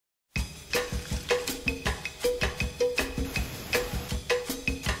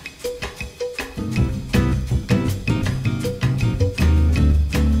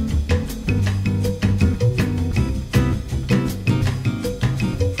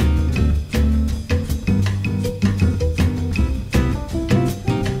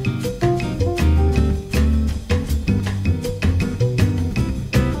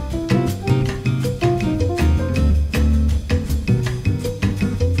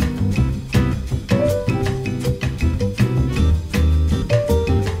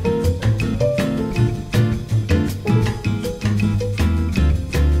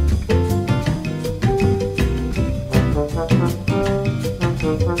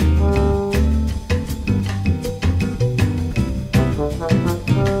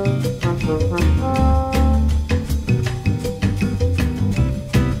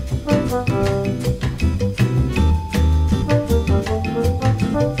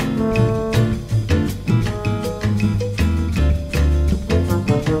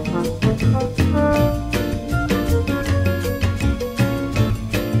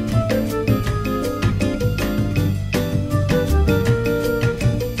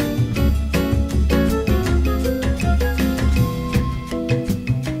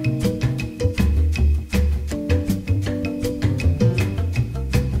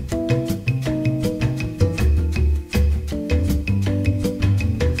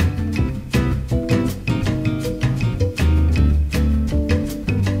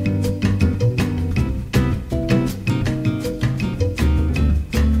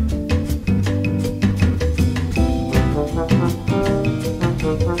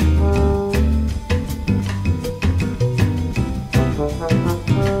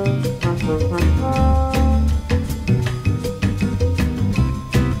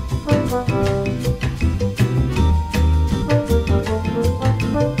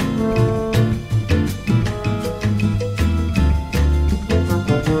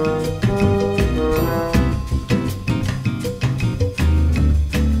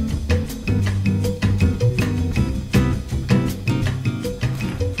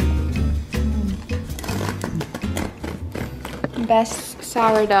Best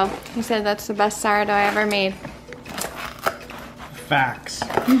sourdough. He said that's the best sourdough I ever made. Facts.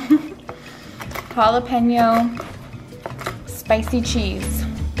 Jalapeno, spicy cheese.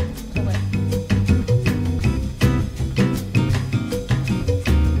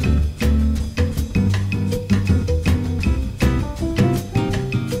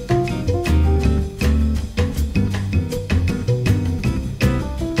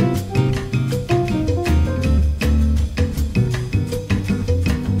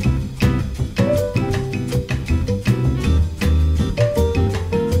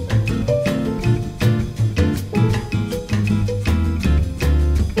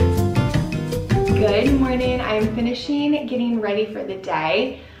 Good morning. I'm finishing getting ready for the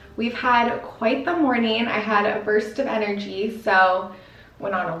day. We've had quite the morning. I had a burst of energy, so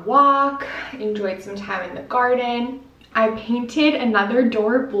went on a walk, enjoyed some time in the garden. I painted another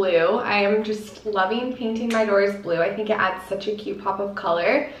door blue. I am just loving painting my doors blue. I think it adds such a cute pop of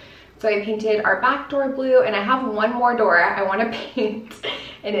color. So I painted our back door blue, and I have one more door I want to paint,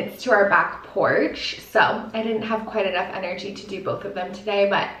 and it's to our back porch. So I didn't have quite enough energy to do both of them today,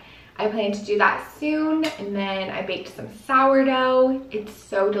 but I plan to do that soon. And then I baked some sourdough. It's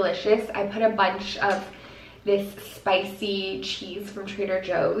so delicious. I put a bunch of this spicy cheese from Trader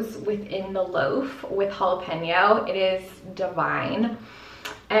Joe's within the loaf with jalapeno. It is divine.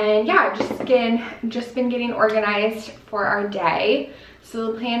 And yeah, just been getting organized for our day.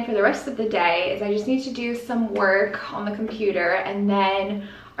 So the plan for the rest of the day is I just need to do some work on the computer, and then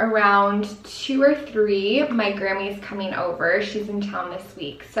around 2 or 3, my Grammy's coming over. She's in town this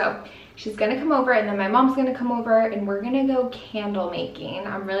week, so she's gonna come over, and then my mom's gonna come over, and we're gonna go candle making.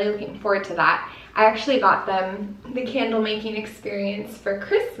 I'm really looking forward to that. I actually got them the candle making experience for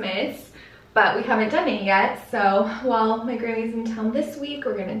Christmas, but we haven't done it yet. So while my Grammy's in town this week,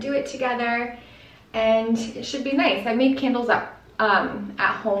 we're gonna do it together, and it should be nice. I made candles up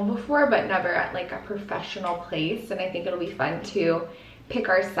at home before, but never at like a professional place, and I think it'll be fun to pick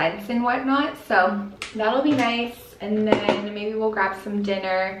our scents and whatnot, so that'll be nice. And then maybe we'll grab some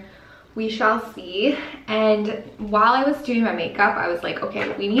dinner, we shall see. And while I was doing my makeup, I was like,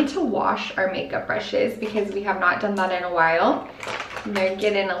 okay, we need to wash our makeup brushes because we have not done that in a while, and they're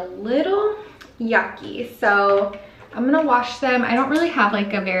getting a little yucky, so I'm gonna wash them. I don't really have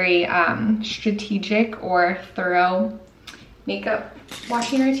like a very strategic or thorough makeup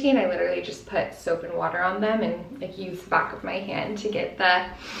washing routine. I literally just put soap and water on them and like use the back of my hand to get the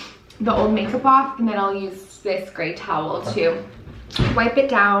old makeup off, and then I'll use this gray towel to wipe it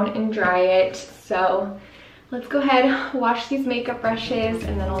down and dry it. So let's go ahead, wash these makeup brushes,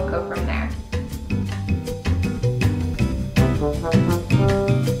 and then we'll go from there.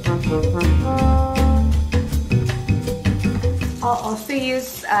 I'll also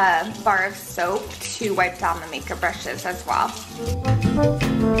use a bar of soap to wipe down the makeup brushes as well.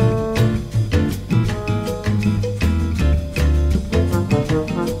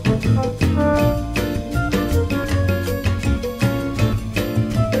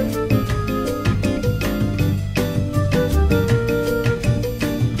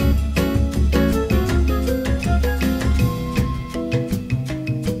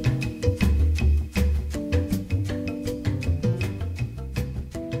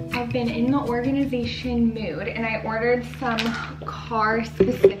 have been in the organization mood and I ordered some car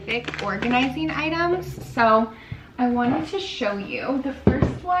specific organizing items. So I wanted to show you. The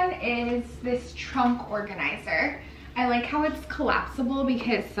first one is this trunk organizer. I like how it's collapsible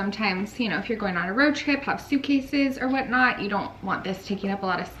because sometimes, you know, if you're going on a road trip, have suitcases or whatnot, you don't want this taking up a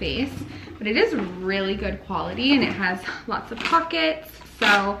lot of space. But it is really good quality and it has lots of pockets.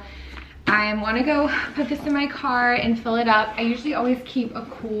 So I want to go put this in my car and fill it up. I usually always keep a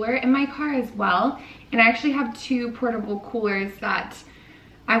cooler in my car as well. And I actually have 2 portable coolers that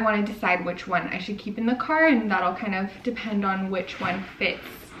I want to decide which one I should keep in the car, and that'll kind of depend on which one fits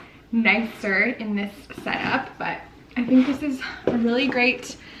nicer in this setup. But I think this is a really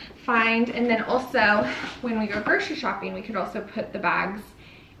great find. And then also when we go grocery shopping, we could also put the bags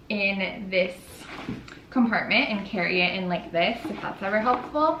in this compartment and carry it in like this, if that's ever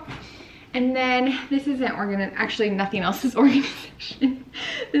helpful. And then this isn't organized, actually nothing else is organization.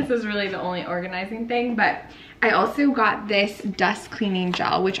 This is really the only organizing thing, but I also got this dust cleaning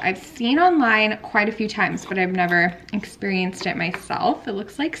gel, which I've seen online quite a few times, but I've never experienced it myself. It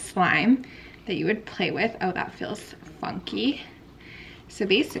looks like slime that you would play with. Oh, that feels funky. So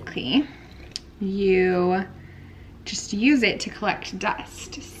basically, you just use it to collect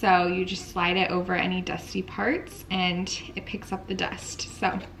dust. So you just slide it over any dusty parts and it picks up the dust.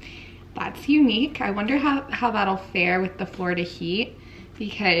 So that's unique. I wonder how that'll fare with the Florida heat,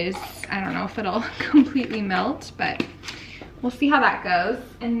 because I don't know if it'll completely melt, but we'll see how that goes.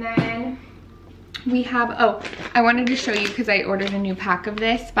 And then we have, oh, I wanted to show you because I ordered a new pack of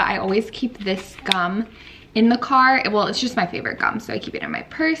this, but I always keep this gum in the car. Well, it's just my favorite gum, so I keep it in my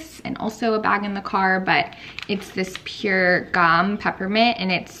purse and also a bag in the car. But it's this pure gum, peppermint, and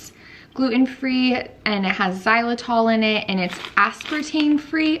it's gluten-free and it has xylitol in it and it's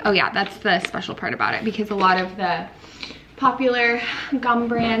aspartame-free. Oh yeah, that's the special part about it, because a lot of the popular gum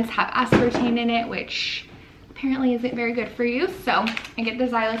brands have aspartame in it, which apparently isn't very good for you. So I get the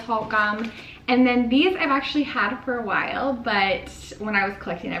xylitol gum. And then these I've actually had for a while, but when I was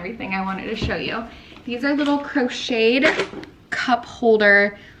collecting everything, I wanted to show you. These are little crocheted cup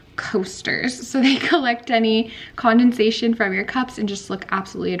holder coasters. So they collect any condensation from your cups and just look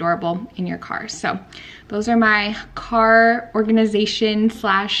absolutely adorable in your car. So those are my car organization /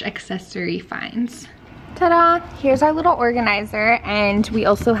 accessory finds. Ta-da! Here's our little organizer, and we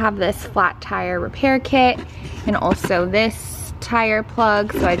also have this flat tire repair kit and also this tire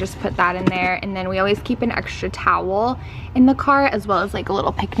plug, so I just put that in there. And then we always keep an extra towel in the car, as well as like a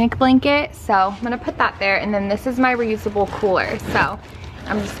little picnic blanket, so I'm gonna put that there. And then this is my reusable cooler, so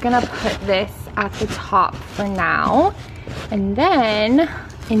I'm just gonna put this at the top for now. And then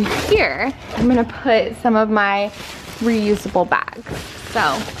in here, I'm gonna put some of my reusable bags.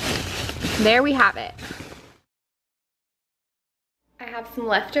 So there we have it. I have some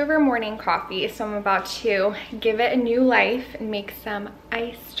leftover morning coffee, so I'm about to give it a new life and make some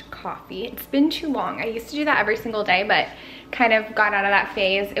iced coffee. It's been too long. I used to do that every single day, but kind of got out of that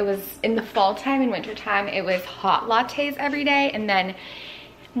phase. It was in the fall time and winter time, it was hot lattes every day, and then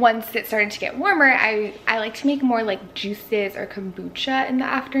once it started to get warmer, I like to make more like juices or kombucha in the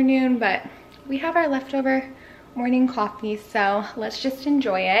afternoon, but we have our leftover morning coffee, so let's just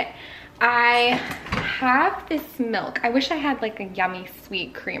enjoy it. I have this milk. I wish I had like a yummy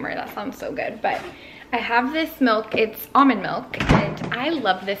sweet creamer. That sounds so good, but I have this milk. It's almond milk, and I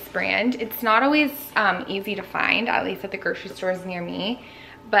love this brand. It's not always easy to find, at least at the grocery stores near me,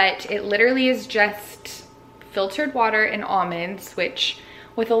 but it literally is just filtered water and almonds, which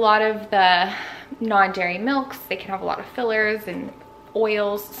with a lot of the non-dairy milks, they can have a lot of fillers and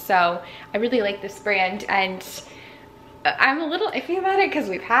oils. So I really like this brand, and I'm a little iffy about it because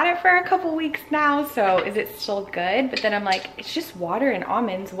we've had it for a couple weeks now, so is it still good? But then I'm like, it's just water and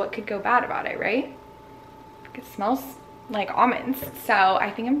almonds. What could go bad about it, right? It smells like almonds, so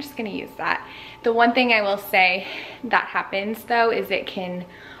I think I'm just gonna use that. The one thing I will say that happens though is it can,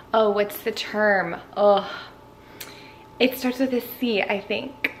 oh, what's the term? Oh, it starts with a C, I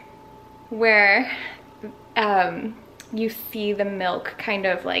think, where you see the milk kind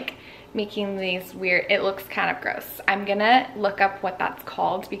of like making these weird, it looks kind of gross. I'm gonna look up what that's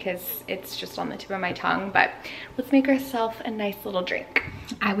called because it's just on the tip of my tongue, but let's make ourselves a nice little drink.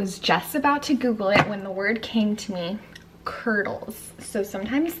 I was just about to Google it when the word came to me, curdles. So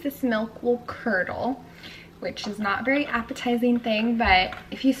sometimes this milk will curdle, which is not a very appetizing thing, but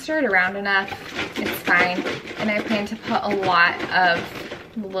if you stir it around enough, it's fine. And I plan to put a lot of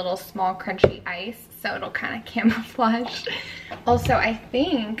little small crunchy ice, so it'll kind of camouflage. Also, I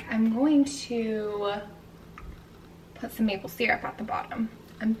think I'm going to put some maple syrup at the bottom.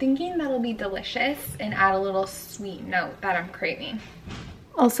 I'm thinking that'll be delicious and add a little sweet note that I'm craving.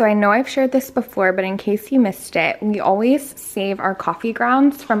 Also, I know I've shared this before, but in case you missed it, we always save our coffee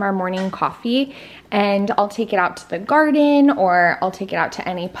grounds from our morning coffee, and I'll take it out to the garden or I'll take it out to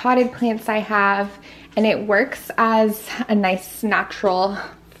any potted plants I have, and it works as a nice natural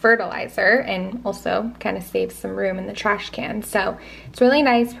fertilizer and also kind of saves some room in the trash can. So it's really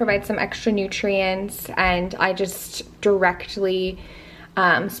nice, provides some extra nutrients, and I just directly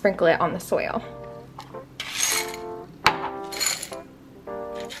sprinkle it on the soil.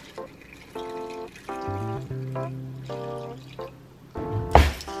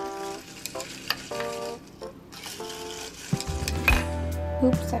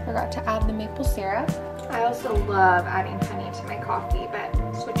 Oops, I forgot to add the maple syrup. I also love adding honey to my coffee, but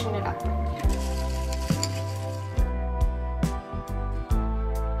switching it up.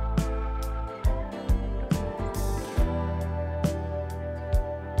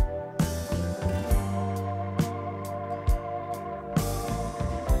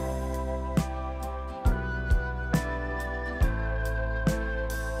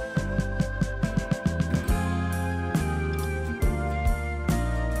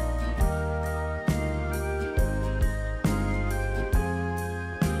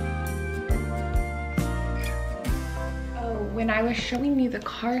 When I was showing you the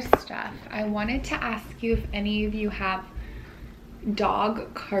car stuff, I wanted to ask you if any of you have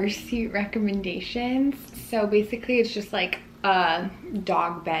dog car seat recommendations. So basically it's just like a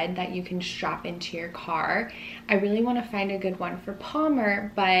dog bed that you can strap into your car. I really want to find a good one for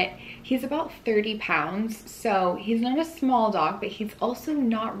Palmer, but he's about 30 pounds. So he's not a small dog, but he's also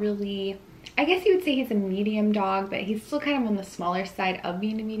not really, I guess you would say he's a medium dog, but he's still kind of on the smaller side of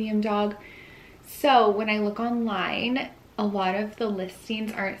being a medium dog. So when I look online, a lot of the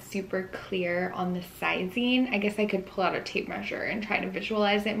listings aren't super clear on the sizing. I guess I could pull out a tape measure and try to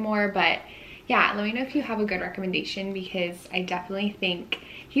visualize it more, but yeah, let me know if you have a good recommendation, because I definitely think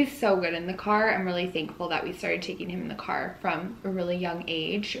he's so good in the car. I'm really thankful that we started taking him in the car from a really young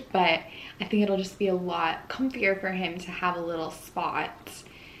age, but I think it'll just be a lot comfier for him to have a little spot,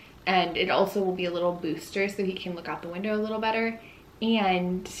 and it also will be a little booster so he can look out the window a little better,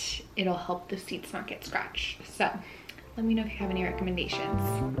 and it'll help the seats not get scratched. So let me know if you have any recommendations.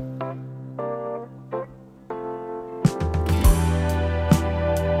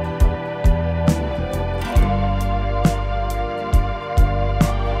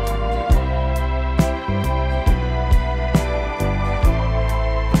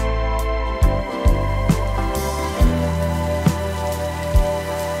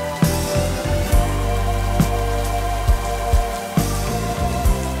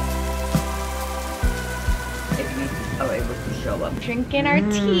 Drinking our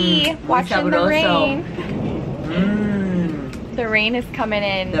tea, watching the rain. The rain is coming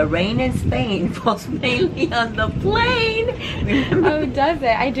in. The rain in Spain falls mainly on the plane. Remember? Oh, does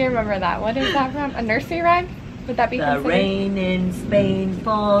it? I do remember that. What is that from? A nursery rhyme? Would that be considered? The rain in Spain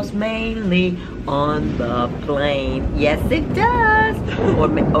falls mainly on the plane. Yes, it does.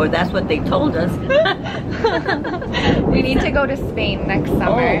 Or that's what they told us. We need to go to Spain next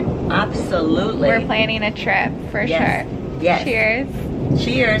summer. Oh, absolutely. We're planning a trip for sure. Yes. Cheers.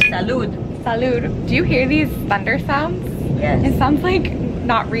 Cheers. Salud. Salud. Do you hear these thunder sounds? Yes. It sounds like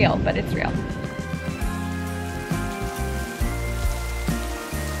not real, but it's real.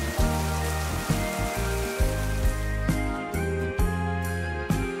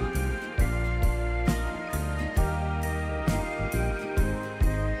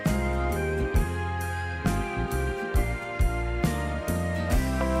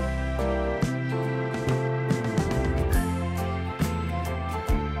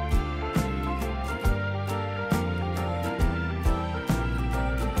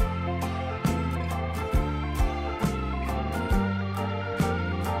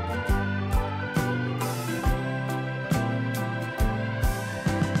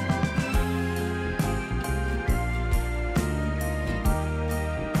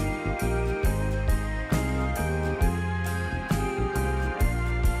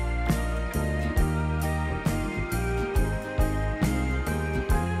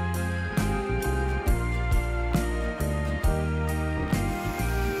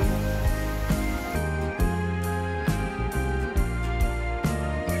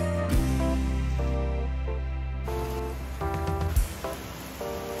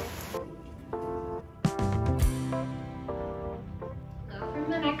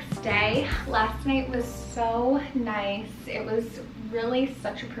 Day. Last night was so nice. It was really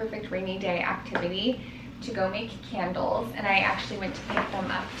such a perfect rainy day activity to go make candles, and I actually went to pick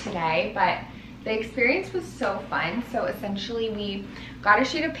them up today, but the experience was so fun. So essentially we got a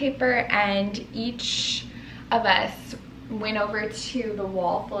sheet of paper and each of us went over to the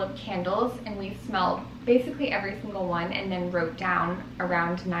wall full of candles and we smelled basically every single one and then wrote down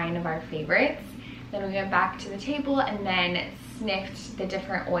around 9 of our favorites. Then we went back to the table and then sniffed the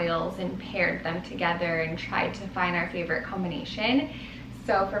different oils and paired them together and tried to find our favorite combination.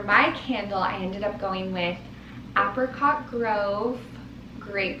 So for my candle, I ended up going with Apricot Grove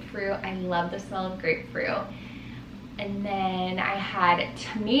grapefruit. I love the smell of grapefruit. And then I had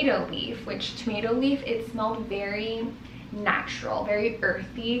tomato leaf, which tomato leaf, it smelled very natural, very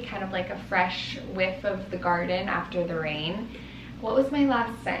earthy, kind of like a fresh whiff of the garden after the rain. What was my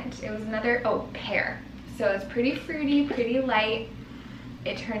last scent? It was another, oh, pear. So it's pretty fruity, pretty light.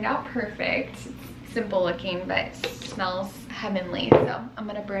 It turned out perfect. It's simple looking, but smells heavenly. So I'm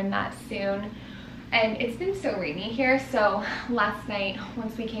gonna burn that soon. And it's been so rainy here, so last night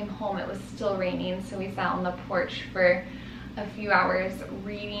once we came home it was still raining, so we sat on the porch for a few hours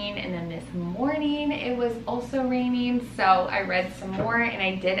reading, and then this morning it was also raining, so I read some more and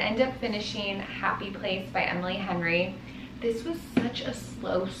I did end up finishing Happy Place by Emily Henry. This was such a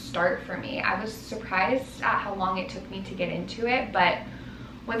slow start for me. I was surprised at how long it took me to get into it, but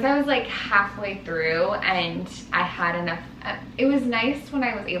once I was like halfway through and I had enough, it was nice when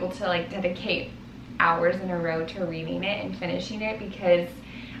I was able to like dedicate hours in a row to reading it and finishing it, because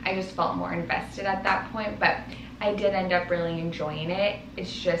I just felt more invested at that point. But I did end up really enjoying it.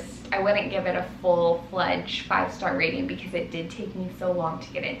 It's just I wouldn't give it a full-fledged 5-star rating because it did take me so long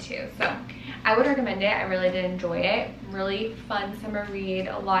to get into. So I would recommend it. I really did enjoy it. Really fun summer read.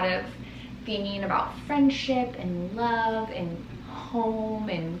 A lot of theming about friendship and love and home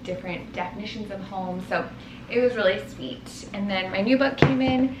and different definitions of home. So it was really sweet. And then my new book came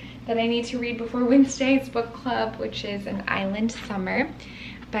in that I need to read before Wednesday's book club, which is An Island Summer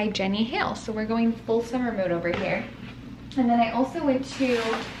by Jenny Hale. So we're going full summer mode over here. And then I also went to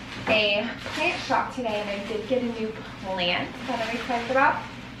a plant shop today and I did get a new plant that I'm excited about.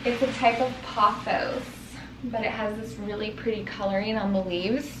 It's a type of pothos, but it has this really pretty coloring on the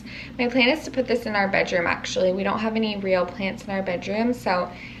leaves. My plan is to put this in our bedroom actually. We don't have any real plants in our bedroom,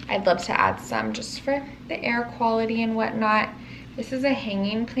 so I'd love to add some just for the air quality and whatnot. This is a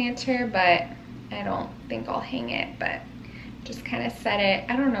hanging planter, but I don't think I'll hang it, but just kind of set it,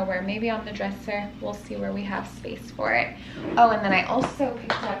 I don't know where, maybe on the dresser. We'll see where we have space for it. Oh, and then I also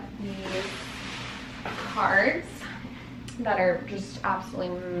picked up these cards that are just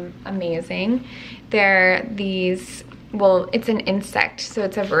absolutely amazing. They're these, well, it's an insect, so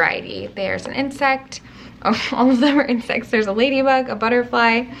it's a variety. There's an insect, oh, all of them are insects. There's a ladybug, a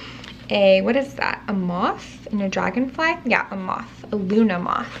butterfly, what is that? A moth and a dragonfly? Yeah, a moth, a Luna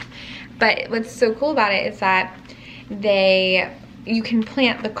moth. But what's so cool about it is that you can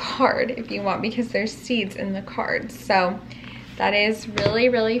plant the card if you want, because there's seeds in the cards. So that is really,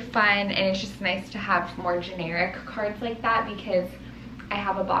 really fun, and it's just nice to have more generic cards like that, because I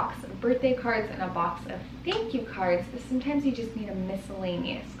have a box of birthday cards and a box of thank you cards, but sometimes you just need a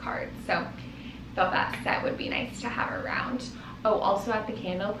miscellaneous card. So thought that set would be nice to have around. Oh, also at the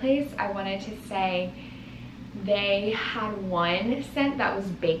candle place, I wanted to say they had one scent that was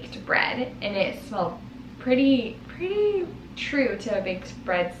baked bread, and it smelled pretty true to a baked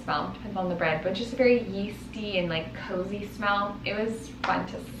bread smell, depends on the bread, but just a very yeasty and like cozy smell. It was fun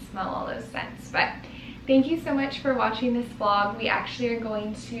to smell all those scents. But thank you so much for watching this vlog. We actually are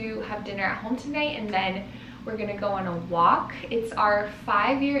going to have dinner at home tonight, and then we're gonna go on a walk. It's our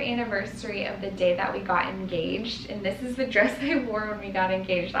 5-year anniversary of the day that we got engaged, and this is the dress I wore when we got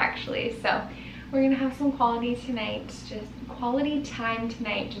engaged actually. So we're gonna have some quality tonight, just quality time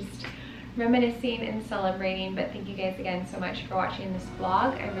tonight, just reminiscing and celebrating. But thank you guys again so much for watching this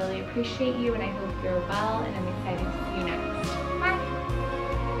vlog. I really appreciate you, and I hope you're well, and I'm excited to